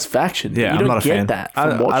the satisfaction. Yeah, you I'm don't not a get fan. that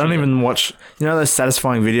I don't even watch... You know those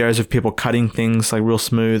satisfying videos of people cutting things like real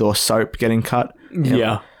smooth or soap getting cut?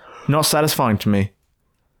 Yeah. Not satisfying to me.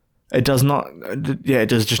 It does not... Yeah, it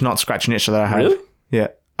does just not scratch an itch that I have. Really? Yeah.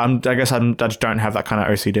 I guess I just don't have that kind of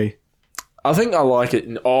OCD. I think I like it.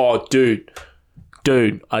 Oh, dude,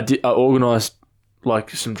 I organised like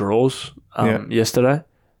some drawers yesterday,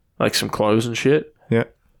 like some clothes and shit. Yeah.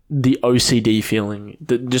 The OCD feeling,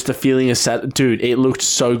 just the feeling of dude, it looked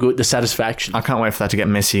so good. The satisfaction. I can't wait for that to get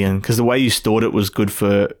messy in because the way you stored it was good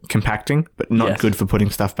for compacting, but not Yes. good for putting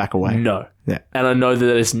stuff back away. No. Yeah. And I know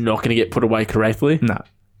that it's not going to get put away correctly. No.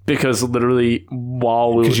 Because literally while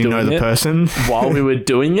we were Because you know the person. while we were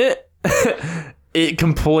doing it, it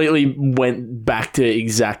completely went back to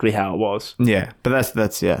exactly how it was. Yeah, but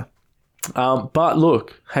that's yeah. But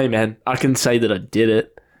look, hey man, I can say that I did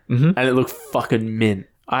it, and it looked fucking mint.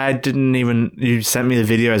 I didn't even... You sent me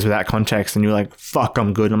the videos without context and you were like, fuck,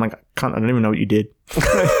 I'm good. And I'm like, I don't even know what you did.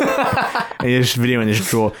 And you're just videoing this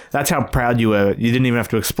drawer. That's how proud you were. You didn't even have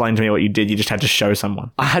to explain to me what you did. You just had to show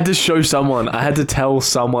someone. I had to show someone. I had to tell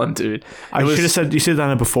someone, dude. You should have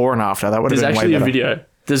done it before and after. That would have There's been way actually a better. video.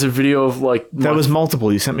 There's a video of like... There was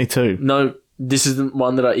multiple. You sent me 2. No, this is the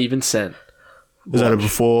one that I even sent. Was that a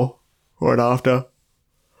before or an after?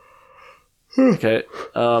 Okay.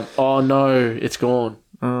 Oh no, it's gone.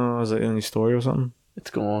 Was it in your story or something?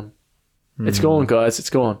 It's gone. It's gone, guys.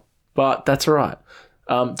 It's gone. But that's all right.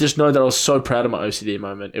 Just know that I was so proud of my OCD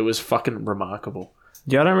moment. It was fucking remarkable.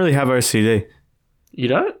 Yeah, I don't really have OCD. You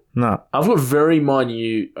don't? No. I've got very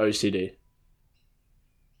minute OCD.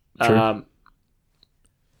 True.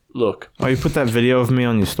 Look. Oh, you put that video of me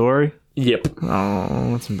on your story? Yep.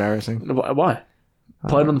 Oh, that's embarrassing. Why?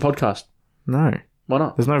 Play it on the podcast. No. Why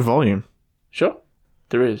not? There's no volume. Sure.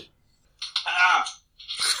 There is.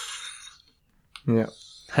 Yeah.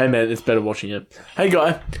 Hey man, it's better watching it. Hey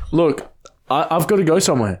guy, look, I've got to go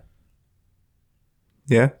somewhere.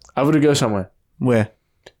 Yeah? I've got to go somewhere. Where?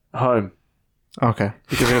 Home. Okay.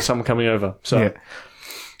 Because I got someone coming over. So, Yeah.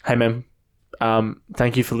 hey man,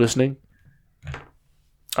 thank you for listening.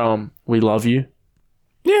 We love you.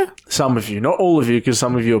 Yeah. Some of you, not all of you, because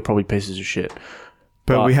some of you are probably pieces of shit.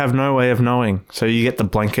 But we have no way of knowing. So you get the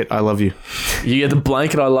blanket, I love you. You get the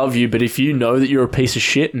blanket, I love you, but if you know that you're a piece of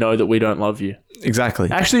shit, know that we don't love you. Exactly.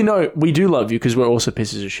 Actually, no, we do love you because we're also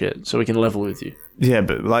pieces of shit, so we can level with you. Yeah,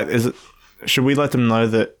 but like, should we let them know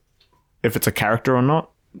that if it's a character or not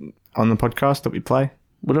on the podcast that we play?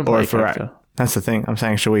 We don't play a character. That's the thing. I'm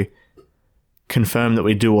saying, should we confirm that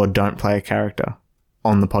we do or don't play a character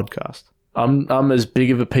on the podcast? I'm as big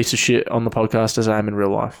of a piece of shit on the podcast as I am in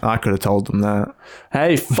real life. I could have told them that.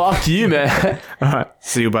 Hey, fuck you, man. All right.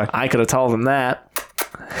 See you, bye. I could have told them that.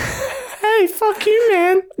 Hey, fuck you,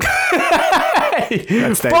 man. Hey,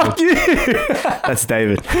 That's David. fuck you. That's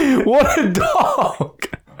David. What a dog.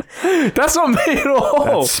 That's not me at all.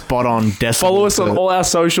 That's spot on. Decibel. Follow us on all our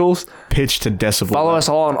socials. Pitch to decibel. Follow us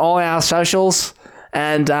on all our socials.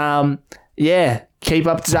 And, yeah, keep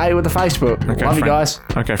up to date with the Facebook. Love you guys.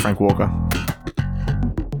 Okay, Frank Walker.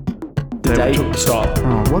 The date. Stop.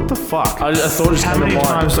 Oh, what the fuck? I thought it was How many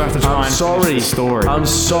times do I have to try and finish the story? I'm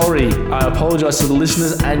sorry. I apologize to the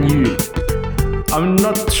listeners and you. I'm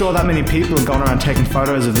not sure that many people have gone around taking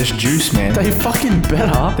photos of this juice, man. They fucking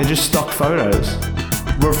better. They're just stock photos.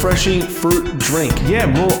 Refreshing fruit drink. Yeah,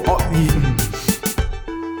 well,